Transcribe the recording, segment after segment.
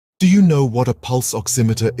Do you know what a pulse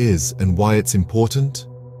oximeter is and why it's important?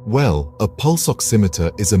 Well, a pulse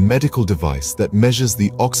oximeter is a medical device that measures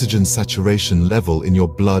the oxygen saturation level in your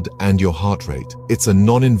blood and your heart rate. It's a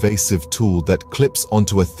non-invasive tool that clips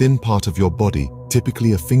onto a thin part of your body,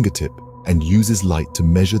 typically a fingertip, and uses light to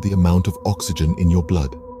measure the amount of oxygen in your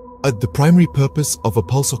blood. The primary purpose of a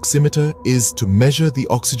pulse oximeter is to measure the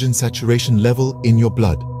oxygen saturation level in your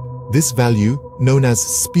blood. This value, known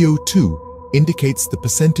as SpO2, indicates the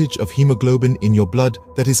percentage of hemoglobin in your blood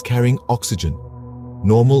that is carrying oxygen.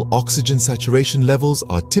 Normal oxygen saturation levels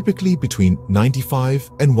are typically between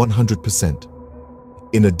 95 and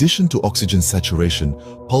 100%. In addition to oxygen saturation,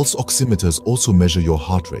 pulse oximeters also measure your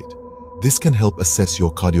heart rate. This can help assess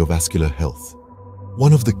your cardiovascular health.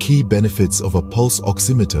 One of the key benefits of a pulse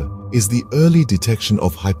oximeter is the early detection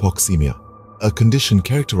of hypoxemia, a condition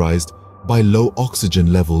characterized by low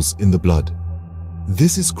oxygen levels in the blood.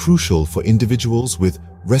 This is crucial for individuals with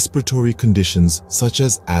respiratory conditions such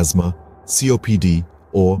as asthma, COPD,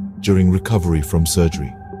 or during recovery from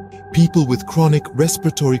surgery. People with chronic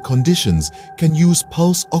respiratory conditions can use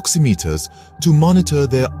pulse oximeters to monitor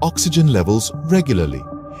their oxygen levels regularly.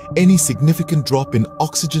 Any significant drop in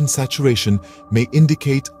oxygen saturation may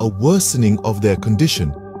indicate a worsening of their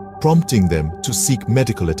condition, prompting them to seek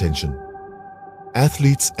medical attention.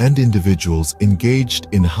 Athletes and individuals engaged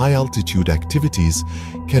in high-altitude activities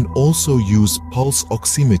can also use pulse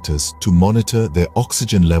oximeters to monitor their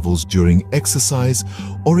oxygen levels during exercise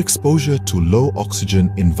or exposure to low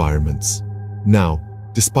oxygen environments. Now,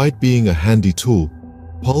 despite being a handy tool,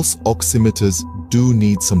 pulse oximeters do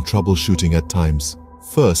need some troubleshooting at times.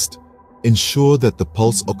 First, ensure that the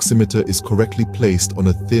pulse oximeter is correctly placed on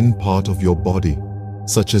a thin part of your body,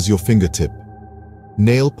 such as your fingertip.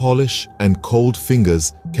 Nail polish and cold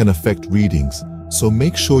fingers can affect readings, so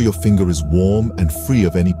make sure your finger is warm and free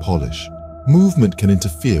of any polish. Movement can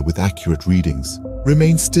interfere with accurate readings.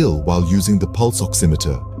 Remain still while using the pulse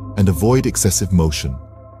oximeter and avoid excessive motion.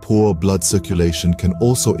 Poor blood circulation can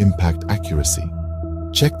also impact accuracy.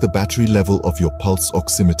 Check the battery level of your pulse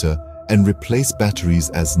oximeter and replace batteries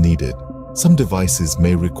as needed. Some devices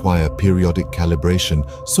may require periodic calibration,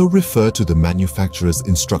 so refer to the manufacturer's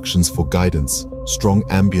instructions for guidance. Strong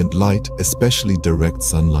ambient light, especially direct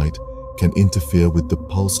sunlight, can interfere with the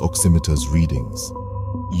pulse oximeter's readings.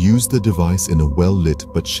 Use the device in a well-lit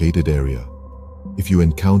but shaded area. If you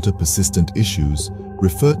encounter persistent issues,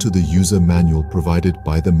 refer to the user manual provided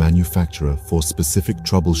by the manufacturer for specific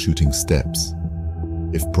troubleshooting steps.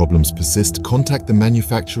 If problems persist, contact the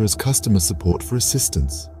manufacturer's customer support for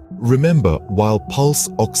assistance. Remember, while pulse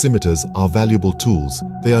oximeters are valuable tools,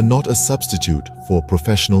 they are not a substitute for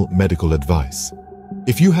professional medical advice.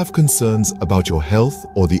 If you have concerns about your health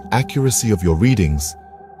or the accuracy of your readings,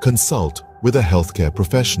 consult with a healthcare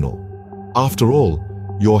professional. After all,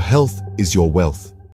 your health is your wealth.